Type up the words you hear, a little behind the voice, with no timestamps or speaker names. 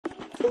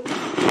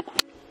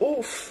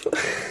Oof.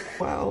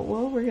 Wow,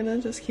 well, we're gonna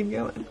just keep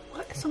going.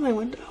 What is on my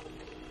window?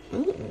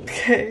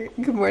 Okay,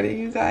 good morning,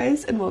 you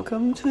guys, and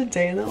welcome to a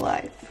day in the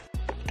life.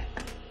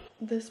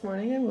 This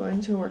morning I'm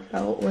going to work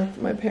out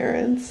with my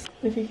parents.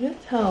 If you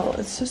can't tell,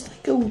 it's just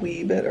like a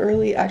wee bit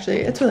early. Actually,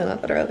 it's really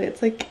not that early.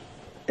 It's like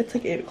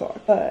 8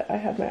 o'clock. But I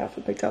had my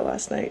outfit picked out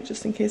last night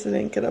just in case I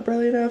didn't get up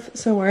early enough.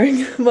 So I'm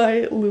wearing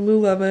my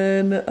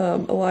Lululemon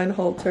Align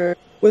halter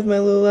with my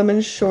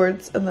Lululemon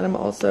shorts, and then I'm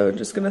also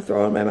just gonna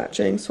throw on my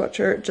matching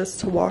sweatshirt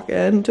just to walk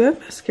in. Do I have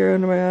mascara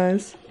under my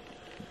eyes?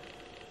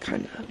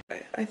 Kind of.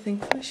 I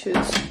think my shoes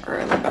are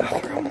in the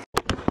bathroom.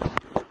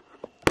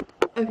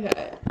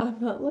 Okay, I'm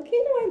not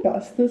looking my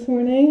best this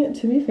morning.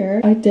 To be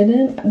fair,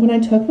 when I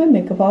took my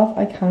makeup off,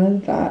 I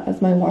counted that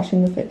as my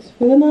washing the face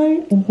for the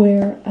night,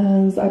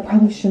 whereas I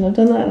probably shouldn't have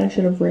done that and I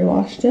should have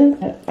re-washed it.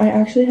 I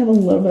actually have a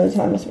little bit of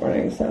time this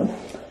morning, so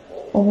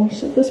I'll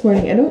wash it this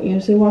morning. I don't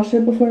usually wash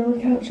it before I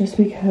work out just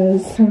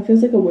because it kind of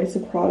feels like a waste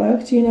of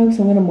product, you know, because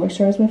I'm going to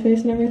moisturize my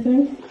face and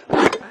everything.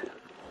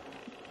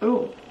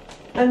 Oh,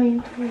 I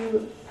need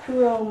to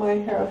throw my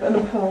hair up in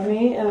a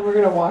pony, and then we're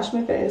going to wash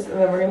my face,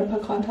 and then we're going to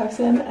put contacts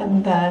in,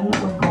 and then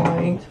we're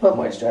going to put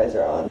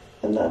moisturizer on.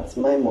 And that's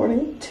my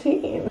morning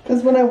routine.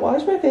 Because when I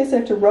wash my face, I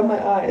have to rub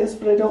my eyes,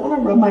 but I don't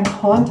want to rub my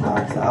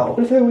contacts out.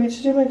 But if I wait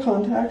to do my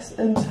contacts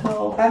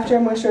until after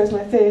I moisturize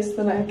my face,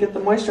 then I get the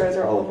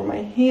moisturizer all over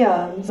my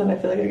hands, and I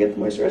feel like I get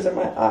the moisturizer in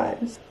my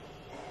eyes.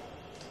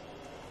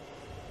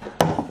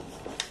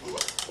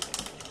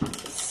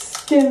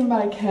 Skin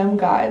by Kim,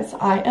 guys.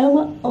 I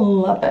am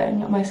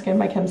loving my Skin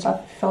by Kim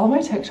stuff. If you follow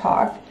my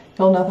TikTok,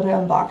 you'll know that I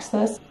unboxed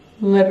this.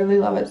 Literally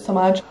love it so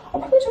much.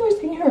 I'll probably do my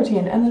skincare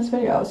routine in this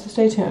video, so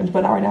stay tuned,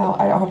 but not right now.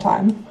 I don't have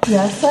time.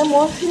 Yes, I'm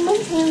washing my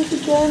hands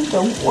again,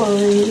 don't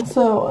worry.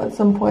 So at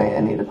some point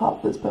I need to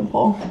pop this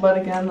pimple, but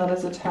again, that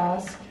is a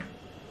task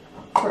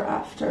for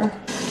after.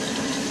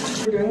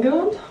 We're doing good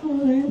on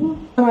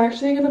time. I'm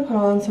actually gonna put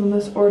on some of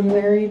this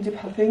Ordinary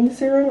depuffing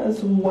serum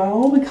as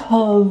well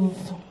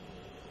because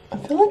I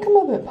feel like I'm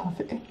a bit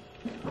puffy.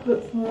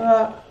 Put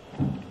that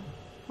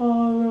all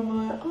over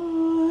my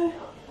eye.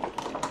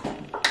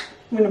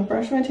 I'm gonna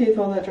brush my teeth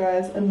while that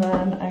dries, and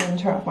then I'm gonna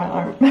turn off my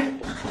alarm.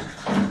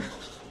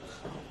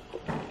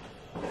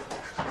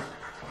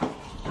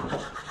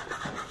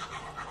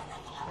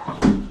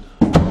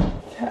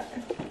 Okay.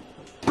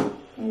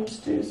 Let's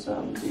do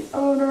some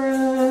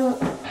deodorant.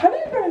 How do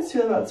you guys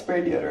feel about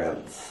spray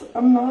deodorants?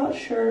 I'm not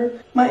sure.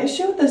 My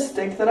issue with the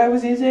stick that I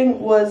was using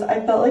was I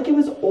felt like it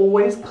was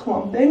always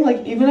clumping.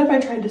 Like even if I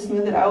tried to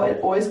smooth it out,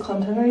 it always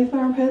clumped underneath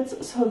my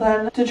armpits. So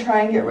then to try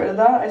and get rid of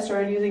that, I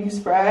started using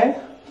spray.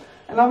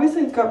 And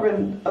obviously it's got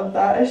rid of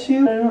that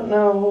issue. I don't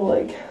know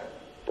like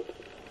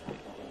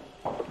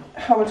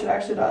how much it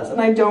actually does.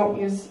 And I don't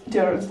use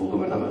deodorant with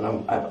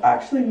aluminum. I've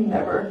actually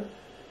never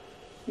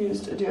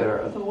used a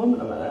deodorant with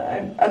aluminum in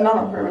it. Not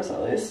on purpose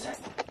at least.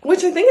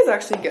 Which I think is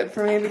actually good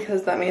for me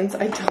because that means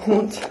I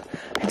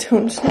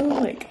don't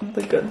smell like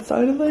the good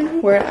side of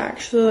things, where it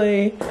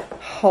actually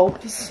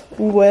helps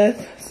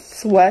with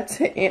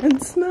sweat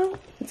and smell.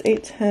 It's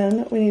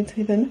 8:10. We need to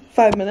leave in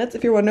 5 minutes.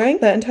 If you're wondering,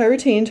 that entire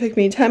routine took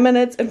me 10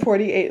 minutes and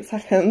 48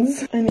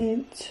 seconds. I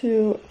need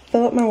to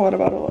fill up my water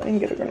bottle and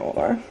get a granola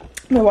bar.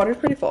 My water's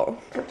pretty full,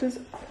 which is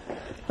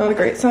not a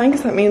great sign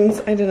because that means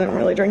I didn't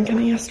really drink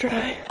any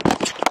yesterday.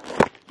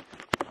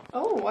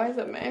 Oh, why is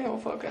it manual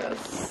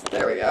focus?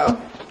 There we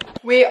go.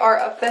 We are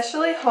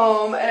officially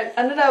home, and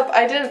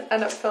I didn't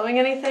end up filming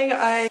anything.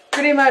 I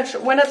pretty much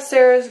went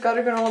upstairs, got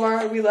a granola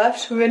bar, we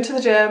left, we went to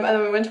the gym, and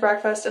then we went to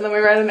breakfast, and then we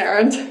ran an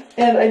errand.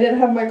 And I didn't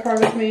have my car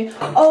with me.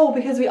 Oh,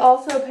 because we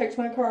also picked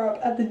my car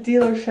up at the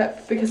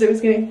dealership because it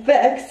was getting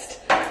fixed.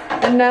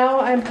 And now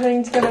I'm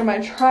putting together my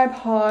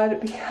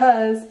tripod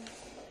because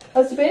I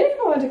was debating if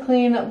I wanted to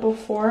clean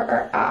before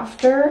or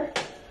after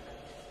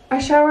I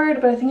showered,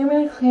 but I think I'm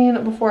gonna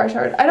clean before I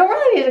showered. I don't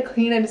really need to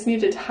clean, I just need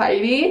to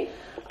tidy.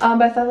 But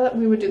I thought that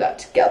we would do that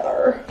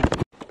together.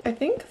 I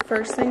think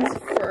first things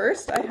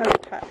first, I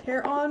have cat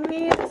hair on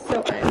me,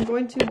 so I am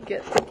going to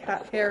get the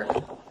cat hair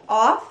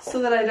off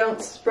so that I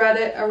don't spread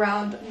it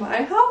around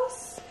my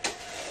house.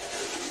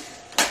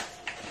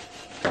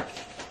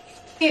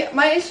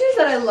 My issue is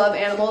that I love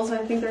animals and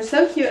I think they're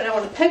so cute and I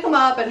want to pick them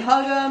up and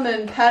hug them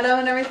and pet them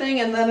and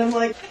everything, and then I'm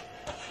like,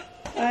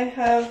 I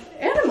have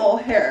animal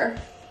hair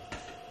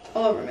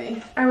all over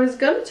me. I was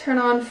gonna turn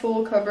on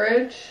full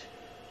coverage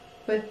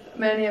with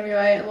Manny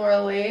MUA and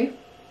Laura Lee.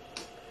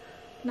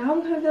 Now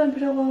I'm kind of feeling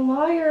Pretty Little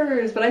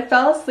Liars, but I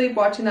fell asleep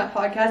watching that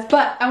podcast,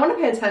 but I want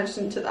to pay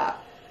attention to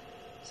that.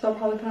 So I'll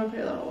probably put on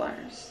Pretty Little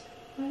Liars.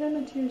 Why did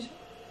I do so?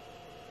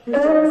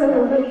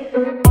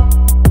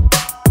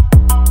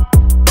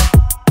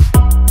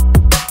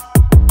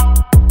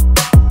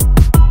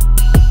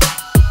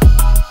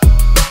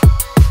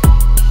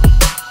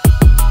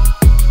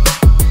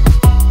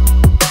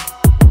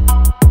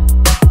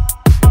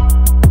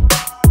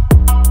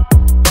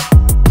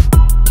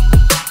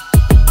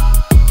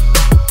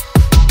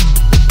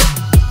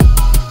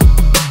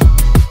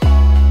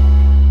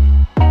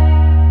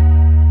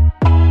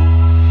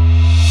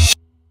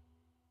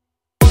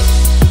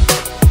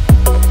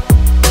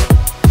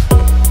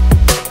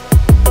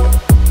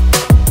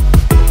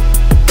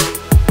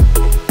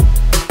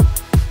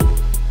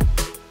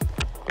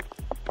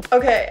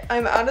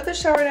 I'm out of the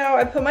shower now.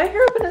 I put my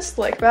hair up in a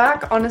slick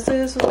back. Honestly,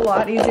 this was a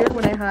lot easier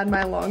when I had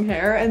my long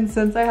hair, and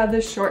since I had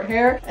this short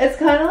hair, it's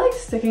kind of like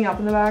sticking up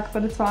in the back,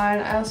 but it's fine.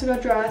 I also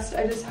got dressed.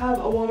 I just have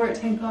a Walmart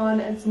tank on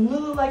and some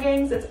Lulu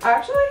leggings. It's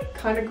actually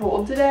kind of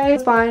cold today.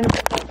 It's fine. I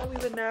thought that we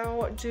would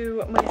now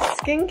do my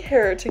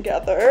skincare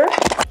together.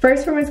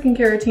 First, for my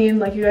skincare routine,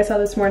 like you guys saw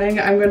this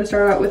morning, I'm going to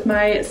start out with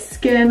my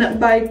Skin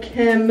by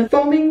Kim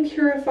Foaming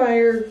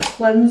Purifier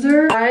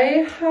Cleanser.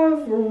 I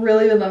have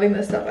really been loving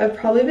this stuff. I've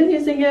probably been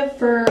using it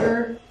for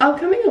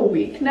upcoming a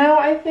week now,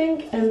 I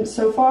think, and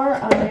so far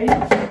I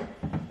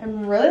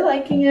am really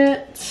liking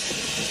it.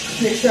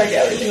 Make sure I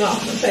get everything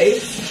off my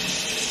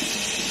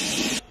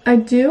face. I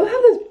do have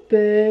this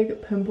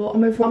big pimple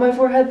on my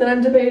forehead that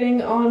I'm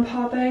debating on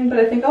popping, but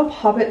I think I'll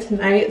pop it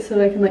tonight so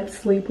that I can like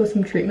sleep with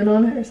some treatment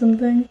on it or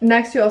something.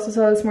 Next, you also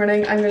saw this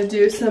morning, I'm gonna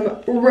do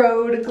some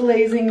Rhode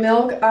glazing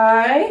milk.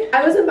 I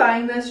wasn't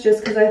buying this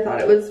just because I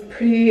thought it was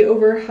pretty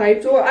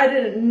overhyped, or I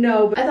didn't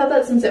know, but I thought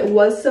that since it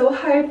was so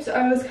hyped,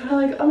 I was kind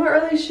of like, I'm not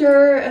really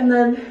sure. And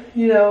then,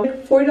 you know,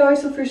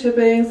 $40 for free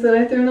shipping, so then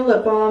I threw in a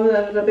lip balm and it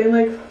ended up being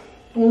like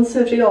almost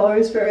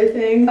 $50 for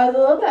everything. I was a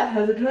little bit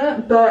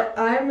hesitant, but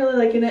I'm really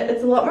liking it.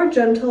 It's a lot more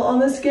gentle on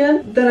the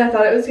skin than I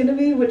thought it was going to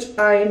be, which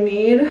I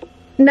need.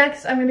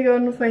 Next, I'm going to go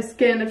in with my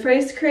skin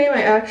face cream.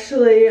 I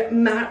actually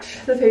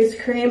match the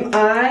face cream.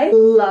 I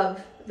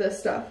love this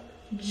stuff.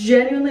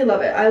 Genuinely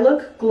love it. I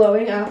look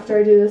glowing after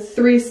I do this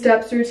 3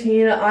 steps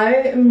routine. I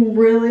am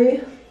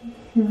really,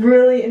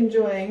 really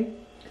enjoying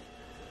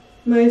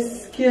my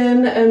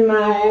skin and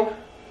my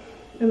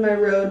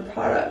Rhode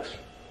product.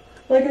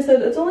 Like I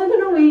said, it's only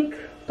been a week,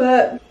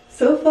 but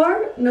so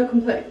far, no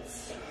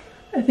complaints.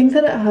 I think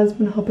that it has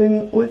been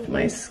helping with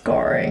my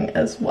scarring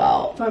as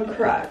well, if I'm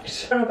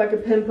correct. I don't know if I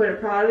could pinpoint a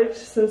product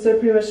since I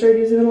pretty much started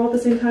using them all at the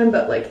same time,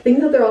 but like, I think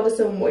that they're all just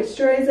so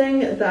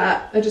moisturizing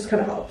that it just kind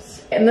of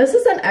helps. And this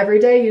is done every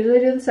day. Usually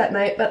I do this at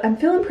night, but I'm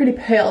feeling pretty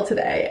pale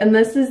today. And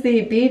this is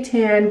the Be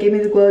Tan Give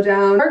Me the Glow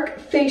Down Dark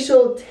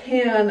Facial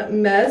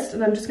Tan Mist,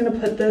 and I'm just gonna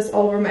put this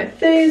all over my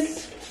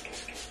face.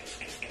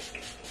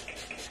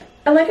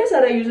 And like I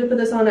said, I usually put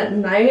this on at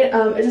night. It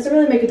doesn't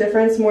really make a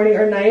difference morning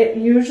or night.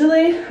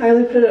 Usually, I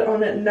only put it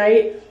on at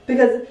night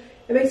because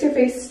it makes your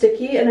face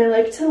sticky, and I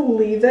like to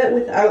leave it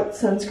without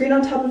sunscreen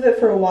on top of it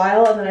for a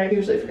while, and then I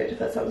usually forget to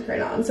put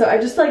sunscreen on. So I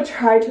just like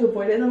try to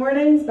avoid it in the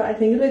mornings, but I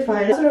think it'll be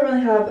fine. I also don't really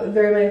have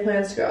very many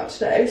plans to go out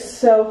today,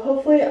 so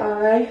hopefully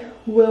I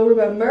will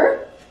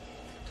remember.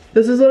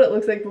 This is what it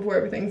looks like before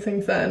everything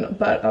sinks in,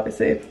 but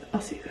obviously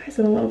I'll see you guys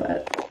in a little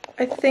bit.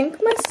 I think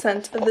my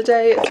scent of the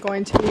day is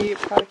going to be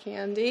Prada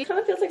Candy. It kind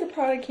of feels like a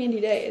Prada Candy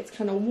day. It's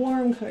kind of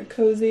warm, kind of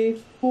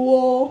cozy,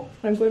 cool.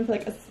 I'm going for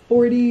like a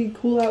sporty,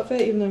 cool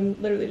outfit, even though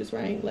I'm literally just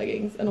wearing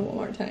leggings and a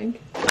Walmart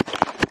tank.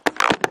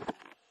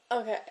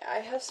 Okay, I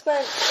have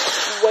spent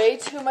way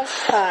too much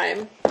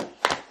time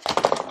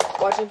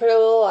watching Pretty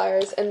Little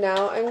Liars, and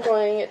now I'm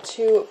going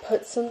to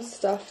put some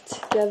stuff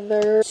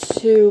together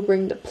to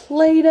bring to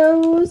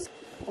Platos.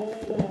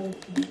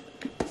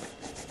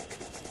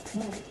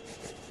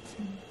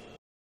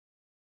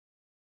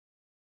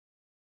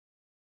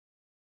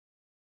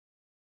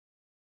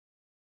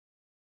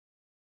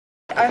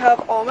 I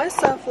have all my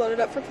stuff loaded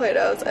up for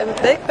Platos. I have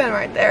a big bin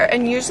right there,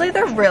 and usually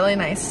they're really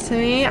nice to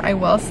me. I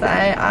will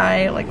say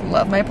I like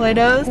love my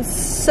Platos.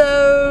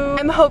 So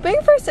I'm hoping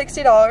for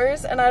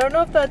 $60, and I don't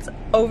know if that's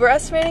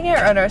overestimating it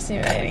or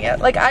underestimating it.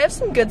 Like, I have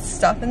some good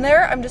stuff in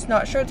there. I'm just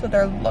not sure it's what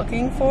they're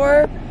looking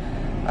for.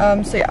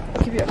 So yeah,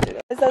 I'll keep you updated.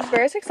 So I was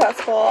very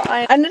successful.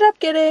 I ended up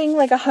getting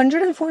like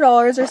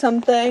 $104 or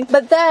something,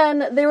 but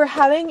then they were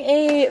having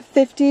a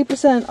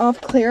 50% off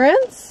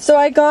clearance. So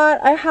I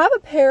have a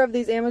pair of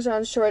these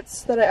Amazon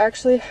shorts that I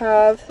actually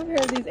have. A pair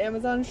of these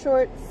Amazon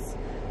shorts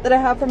that I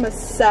have from a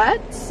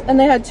set, and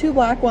they had 2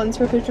 black ones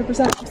for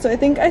 50% off. So I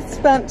think I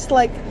spent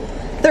like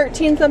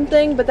 13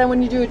 something, but then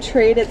when you do a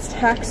trade, it's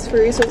tax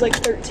free. So it's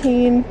like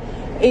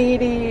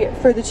 $13.80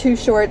 for the 2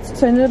 shorts,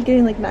 so I ended up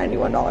getting like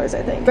 $91,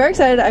 I think. Very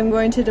excited. I'm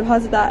going to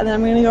deposit that, and then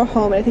I'm going to go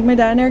home, and I think my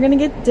dad and I are going to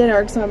get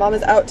dinner because my mom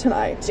is out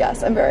tonight.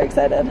 Yes, I'm very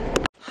excited.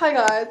 Hi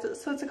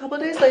guys, so it's a couple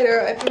of days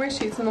later. I put my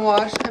sheets in the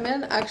wash. I'm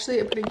in actually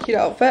a pretty cute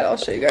outfit. I'll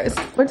show you guys.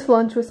 Went to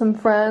lunch with some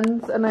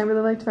friends, and I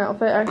really liked my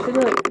outfit. I actually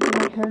like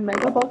my hair and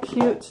makeup all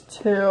cute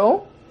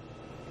too.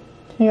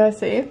 Can you guys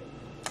see?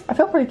 I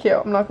feel pretty cute,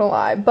 I'm not gonna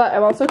lie, but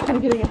I'm also kind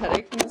of getting a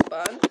headache from this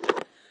bun.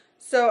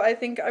 So I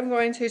think I'm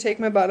going to take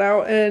my bun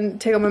out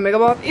and take all my makeup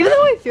off. Even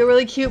though I feel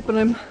really cute, but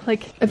I'm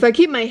like, if I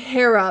keep my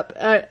hair up,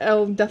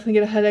 I'll definitely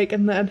get a headache,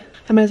 and then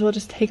I might as well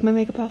just take my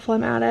makeup off while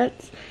I'm at it.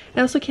 And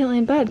I also can't lay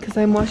in bed because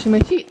I'm washing my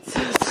sheets.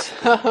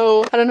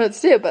 So I don't know what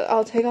to do, but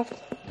I'll take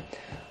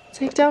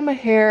down my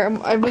hair.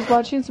 I was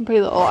watching some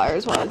Pretty Little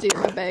Liars while I was eating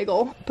my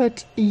bagel.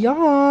 But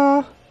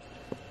yeah.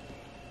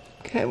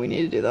 Okay, we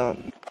need to do that.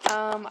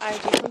 I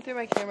just went through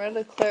my camera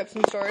to clear up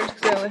some storage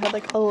because I only had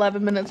like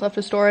 11 minutes left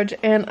of storage,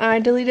 and I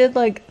deleted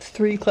like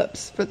 3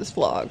 clips for this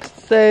vlog.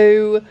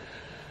 So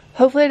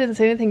hopefully I didn't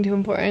say anything too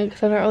important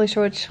because I'm not really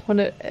sure which one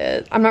it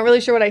is. I'm not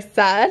really sure what I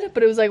said,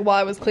 but it was like while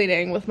I was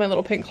cleaning with my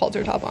little pink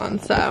halter top on.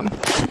 So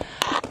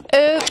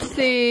oops.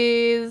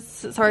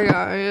 Whoopsies. Sorry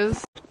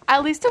guys.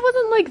 At least it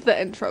wasn't like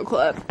the intro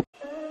clip.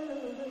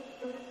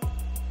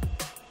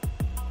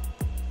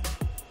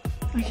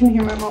 I can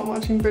hear my mom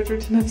watching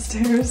Bridgerton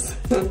upstairs.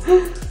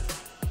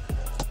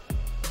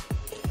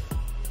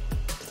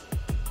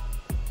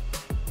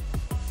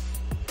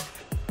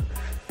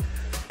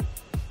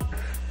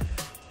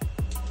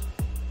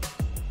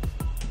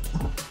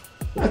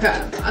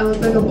 Okay, I look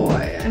like a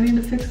boy. I need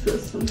to fix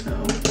this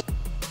somehow.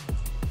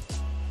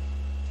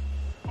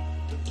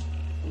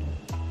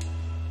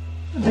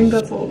 I think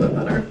that's a little bit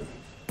better.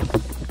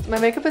 My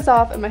makeup is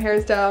off and my hair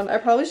is down. I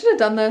probably should have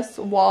done this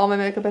while my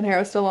makeup and hair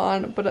was still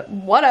on, but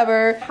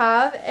whatever.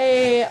 Have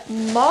a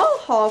mall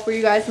haul for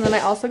you guys, and then I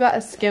also got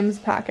a Skims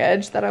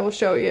package that I will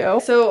show you.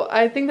 So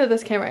I think that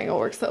this camera angle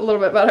works a little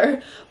bit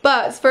better.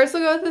 But first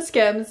we'll go with the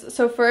Skims.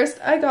 So first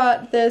I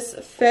got this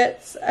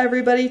Fits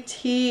Everybody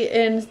tee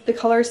in the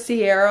color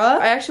Sierra.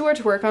 I actually wore it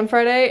to work on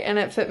Friday and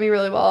it fit me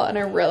really well and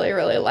I really,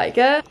 really like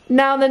it.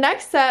 Now the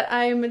next set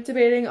I'm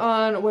debating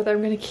on whether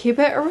I'm gonna keep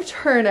it or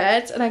return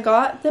it, and I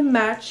got the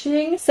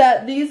matching set.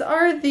 These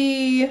are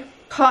the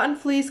cotton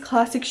fleece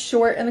classic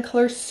short in the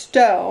color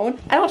Stone.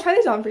 And I'll try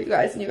these on for you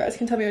guys and you guys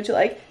can tell me what you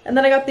like. And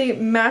then I got the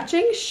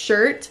matching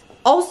shirt,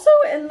 also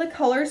in the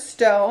color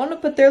Stone,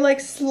 but they're like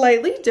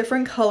slightly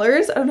different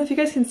colors. I don't know if you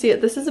guys can see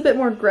it. This is a bit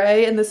more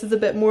gray and this is a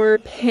bit more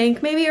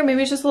pink maybe, or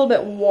maybe it's just a little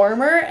bit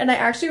warmer. And I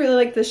actually really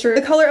like the shirt,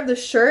 the color of the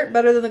shirt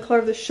better than the color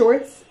of the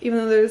shorts, even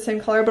though they're the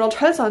same color. But I'll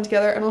try this on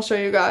together and I'll show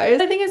you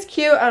guys. I think it's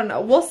cute. I don't know.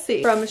 We'll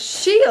see. From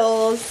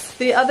Shields,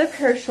 the other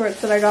pair of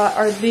shorts that I got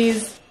are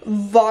these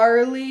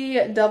Varley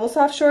double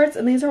soft shorts,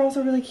 and these are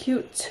also really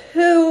cute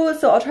too,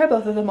 so I'll try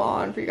both of them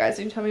on for you guys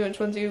and you tell me which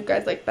ones you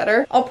guys like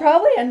better. I'll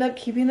probably end up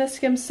keeping this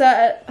Skim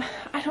set.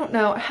 I don't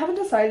know, I haven't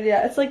decided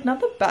yet. It's like not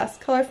the best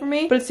color for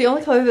me, but it's the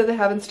only color that they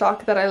have in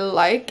stock that I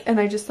like, and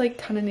I just like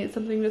kind of need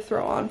something to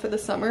throw on for the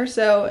summer,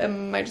 so it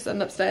might just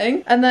end up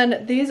staying. And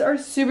then these are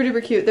super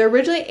duper cute. They're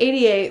originally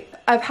 $88.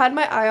 I've had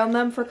my eye on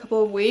them for a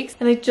couple of weeks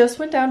and they just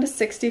went down to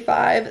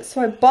 $65,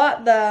 so I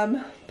bought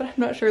them, but I'm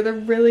not sure. They're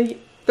really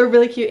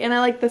cute and I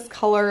like this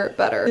color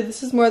better.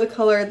 This is more the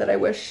color that I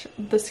wish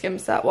the Skim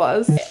set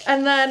was.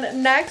 And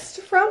then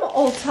next from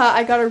Ulta,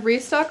 I got a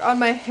restock on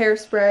my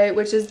hairspray,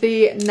 which is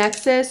the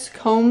Nexus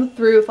Comb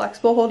Through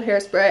Flexible Hold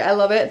Hairspray. I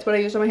love it. It's what I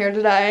used on my hair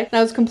today. And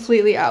I was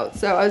completely out,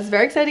 so I was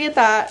very excited to get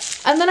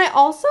that. And then I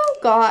also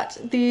got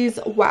these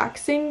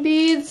waxing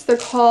beads. They're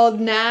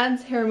called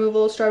Nads Hair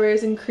Removal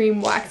Strawberries and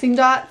Cream Waxing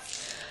Dots.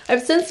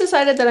 I've since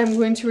decided that I'm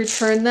going to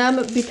return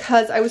them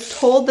because I was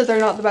told that they're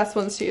not the best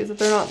ones to use, that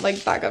they're not like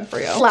that good for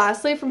you.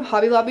 Lastly, from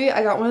Hobby Lobby,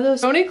 I got one of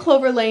those Sony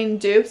Clover Lane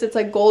dupes. It's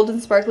like gold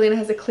and sparkly and it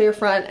has a clear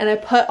front, and I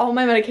put all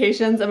my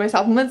medications and my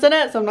supplements in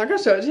it, so I'm not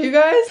gonna show it to you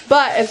guys,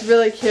 but it's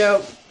really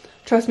cute.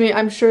 Trust me,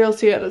 I'm sure you'll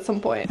see it at some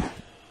point.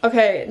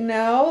 Okay,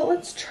 now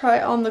let's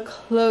try on the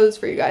clothes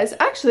for you guys.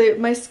 Actually,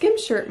 my Skim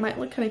shirt might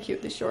look kind of cute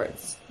with these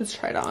shorts. Let's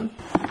try it on.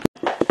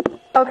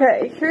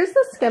 Okay, here's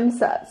the Skim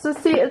set. So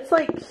see, it's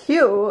like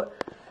cute.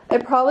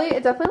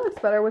 It definitely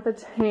looks better with a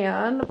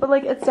tan, but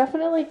like it's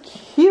definitely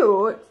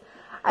cute.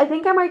 I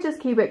think I might just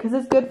keep it because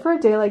it's good for a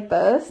day like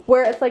this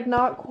where it's like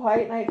not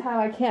quite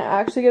nighttime. I can't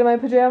actually get in my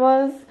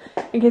pajamas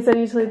in case I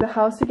need to leave the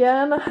house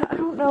again. I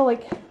don't know,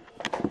 like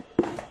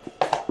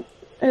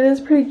it is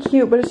pretty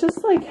cute, but it's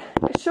just like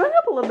it's showing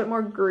up a little bit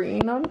more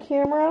green on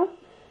camera.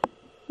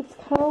 It's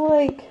kind of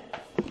like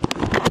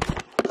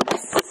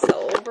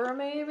silver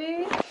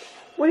maybe.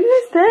 What do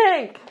you guys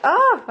think?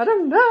 I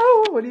don't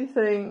know. What do you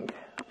think?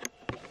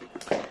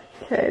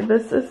 Okay,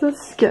 this is the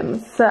Skim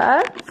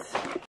set.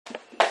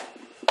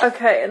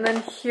 Okay, and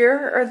then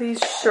here are these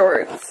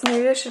shorts.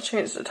 Maybe I should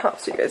change the top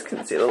so you guys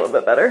can see it a little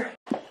bit better.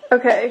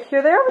 Okay,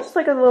 here they are with just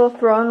like a little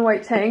throw-on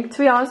white tank. To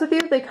be honest with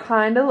you, they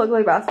kind of look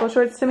like basketball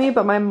shorts to me,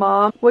 but my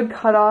mom would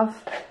cut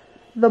off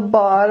the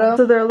bottom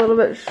so they're a little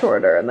bit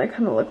shorter and they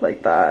kind of look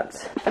like that.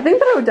 I think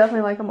that I would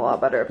definitely like them a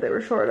lot better if they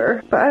were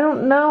shorter, but I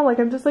don't know, like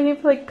I'm just looking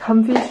for like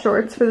comfy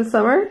shorts for the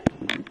summer.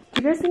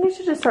 Do you guys think I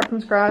should just start from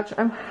scratch?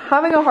 I'm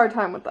having a hard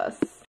time with this.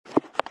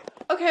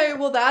 Okay,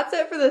 well that's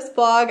it for this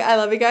vlog. I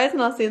love you guys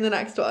and I'll see you in the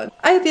next one.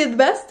 I hope you have the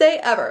best day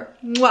ever.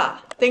 Mwah!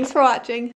 Thanks for watching.